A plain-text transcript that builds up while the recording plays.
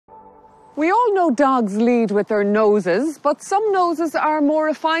We all know dogs lead with their noses, but some noses are more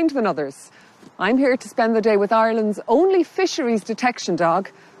refined than others. I'm here to spend the day with Ireland's only fisheries detection dog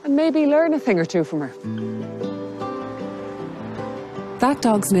and maybe learn a thing or two from her. That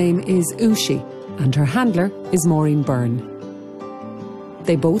dog's name is Uschi, and her handler is Maureen Byrne.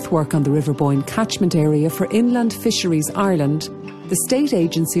 They both work on the River Boyne catchment area for Inland Fisheries Ireland, the state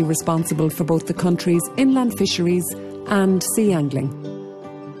agency responsible for both the country's inland fisheries and sea angling.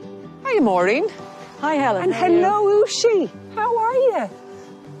 Hi, Maureen. Hi, Helen. And hello, Uschi. How are you?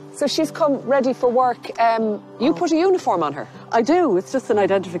 So she's come ready for work. You put a uniform on her. I do. It's just an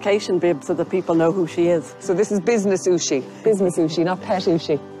identification bib so that people know who she is. So this is business Uschi. Business Uschi, not pet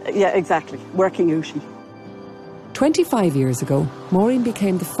Uschi. Yeah, exactly. Working Uschi. 25 years ago, Maureen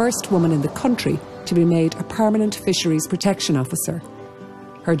became the first woman in the country to be made a permanent fisheries protection officer.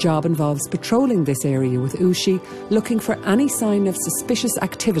 Her job involves patrolling this area with Uschi, looking for any sign of suspicious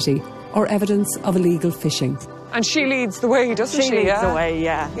activity or evidence of illegal fishing. And she leads the way, doesn't she? She leads the way,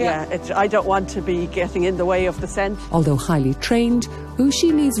 yeah. I don't want to be getting in the way of the scent. Although highly trained,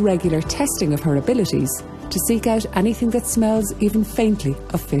 Uschi needs regular testing of her abilities to seek out anything that smells even faintly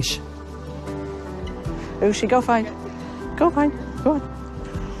of fish. Uschi, go fine. Go fine. Go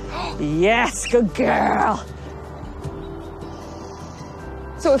on. Yes, good girl.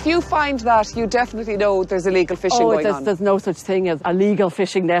 So if you find that, you definitely know there's illegal fishing going on? There's no such thing as a legal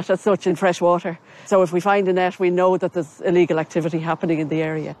fishing net as such in fresh water. So if we find a net, we know that there's illegal activity happening in the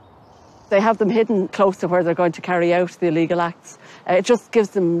area. They have them hidden close to where they're going to carry out the illegal acts. It just gives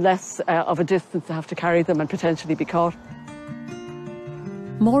them less of a distance to have to carry them and potentially be caught.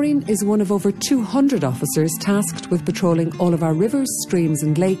 Maureen is one of over 200 officers tasked with patrolling all of our rivers, streams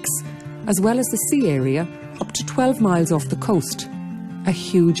and lakes, as well as the sea area up to 12 miles off the coast. A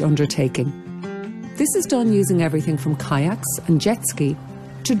huge undertaking. This is done using everything from kayaks and jet ski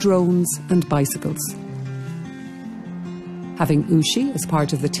to drones and bicycles. Having Uschi as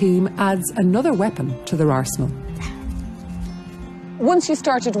part of the team adds another weapon to their arsenal. Once you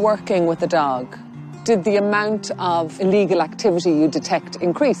started working with the dog, did the amount of illegal activity you detect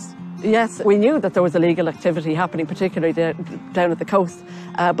increase? Yes, we knew that there was illegal activity happening, particularly down at the coast.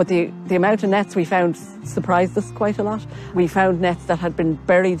 But the amount of nets we found surprised us quite a lot. We found nets that had been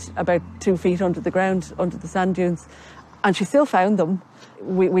buried about 2 feet under the ground, under the sand dunes, and she still found them.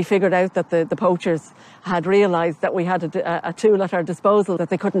 We figured out that the poachers had realised that we had a tool at our disposal that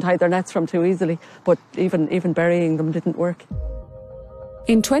they couldn't hide their nets from too easily, but even burying them didn't work.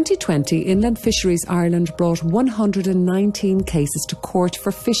 In 2020, Inland Fisheries Ireland brought 119 cases to court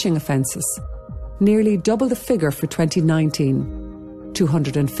for fishing offences, nearly double the figure for 2019.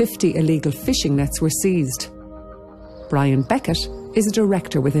 250 illegal fishing nets were seized. Brian Beckett is a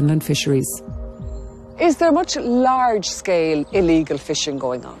director with Inland Fisheries. Is there much large-scale illegal fishing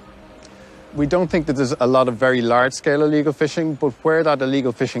going on? We don't think that there's a lot of very large-scale illegal fishing, but where that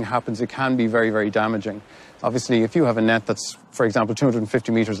illegal fishing happens, it can be very, very damaging. Obviously, if you have a net that's, for example,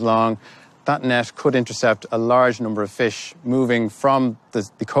 250 metres long, that net could intercept a large number of fish moving from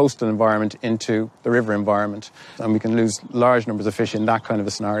the coastal environment into the river environment. And we can lose large numbers of fish in that kind of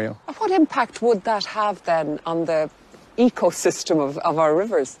a scenario. What impact would that have then on the ecosystem of our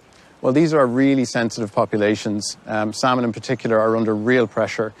rivers? Well, these are really sensitive populations. Salmon in particular are under real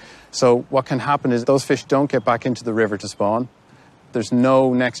pressure. So what can happen is those fish don't get back into the river to spawn. There's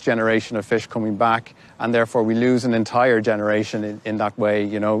no next generation of fish coming back, and therefore we lose an entire generation in that way,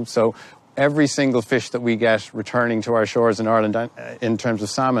 you know. So every single fish that we get returning to our shores in Ireland in terms of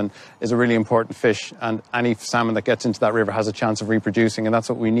salmon is a really important fish, and any salmon that gets into that river has a chance of reproducing, and that's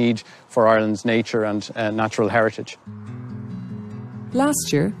what we need for Ireland's nature and natural heritage.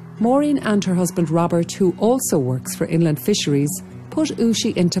 Last year, Maureen and her husband Robert, who also works for Inland Fisheries, put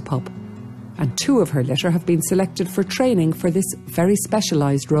Uschi into pup. And 2 of her litter have been selected for training for this very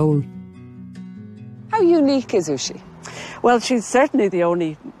specialised role. How unique is Uschi? Well, she's certainly the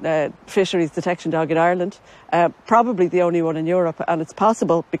only fisheries detection dog in Ireland, probably the only one in Europe, and it's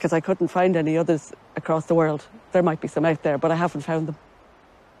possible because I couldn't find any others across the world. There might be some out there, but I haven't found them.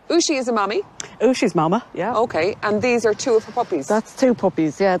 Uschi is a mommy? Uschi's mama, yeah. OK, and these are 2 of her puppies? That's 2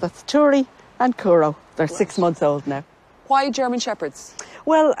 puppies, yeah. That's Turi and Kuro. They're 6 months old now. Why German Shepherds?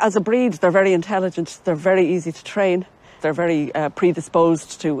 Well, as a breed, they're very intelligent. They're very easy to train. They're very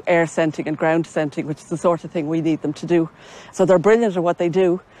predisposed to air scenting and ground scenting, which is the sort of thing we need them to do. So they're brilliant at what they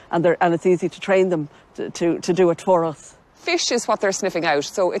do, and it's easy to train them to do it for us. Fish is what they're sniffing out,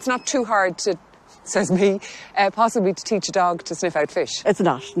 so it's not too hard to, says me, possibly to teach a dog to sniff out fish. It's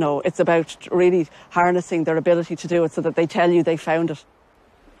not, no. It's about really harnessing their ability to do it so that they tell you they found it.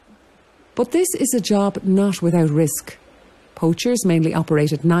 But this is a job not without risk. Poachers mainly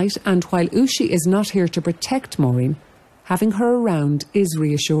operate at night, and while Uschi is not here to protect Maureen, having her around is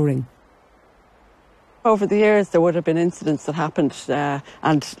reassuring. Over the years, there would have been incidents that happened,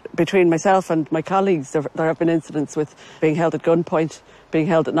 and between myself and my colleagues, there have been incidents with being held at gunpoint, being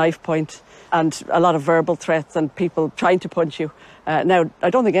held at knife point, and a lot of verbal threats and people trying to punch you. Now, I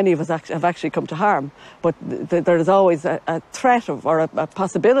don't think any of us have actually come to harm, but there is always a threat or a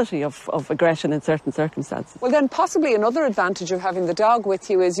possibility of aggression in certain circumstances. Well, then possibly another advantage of having the dog with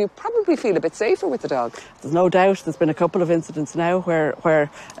you is you probably feel a bit safer with the dog. There's no doubt there's been a couple of incidents now where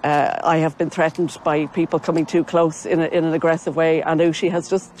I have been threatened by people coming too close in an aggressive way, and Uschi has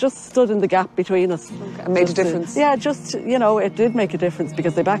just stood in the gap between us. Okay. And made a difference? It did make a difference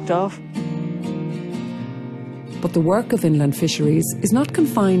because they backed off. But the work of Inland Fisheries is not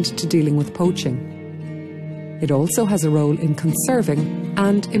confined to dealing with poaching. It also has a role in conserving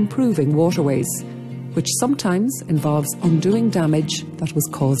and improving waterways, which sometimes involves undoing damage that was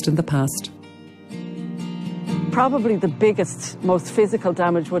caused in the past. Probably the biggest, most physical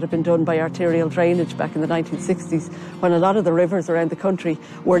damage would have been done by arterial drainage back in the 1960s, when a lot of the rivers around the country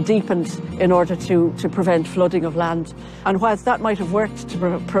were deepened in order to prevent flooding of land. And whilst that might have worked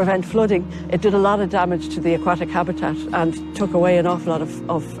to prevent flooding, it did a lot of damage to the aquatic habitat and took away an awful lot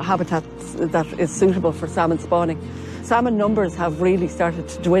of habitat that is suitable for salmon spawning. Salmon numbers have really started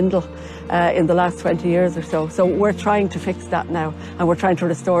to dwindle in the last 20 years or so. So we're trying to fix that now, and we're trying to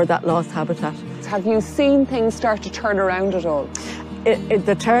restore that lost habitat. Have you seen things start to turn around at all?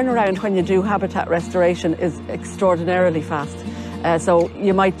 The turnaround when you do habitat restoration is extraordinarily fast. So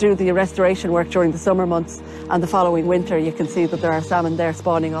you might do the restoration work during the summer months, and the following winter you can see that there are salmon there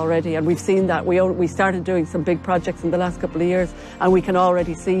spawning already, and we've seen that. We started doing some big projects in the last couple of years, and we can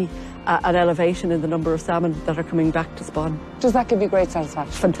already see an elevation in the number of salmon that are coming back to spawn. Does that give you great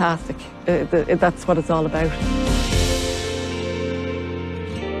satisfaction? Fantastic. That's what it's all about.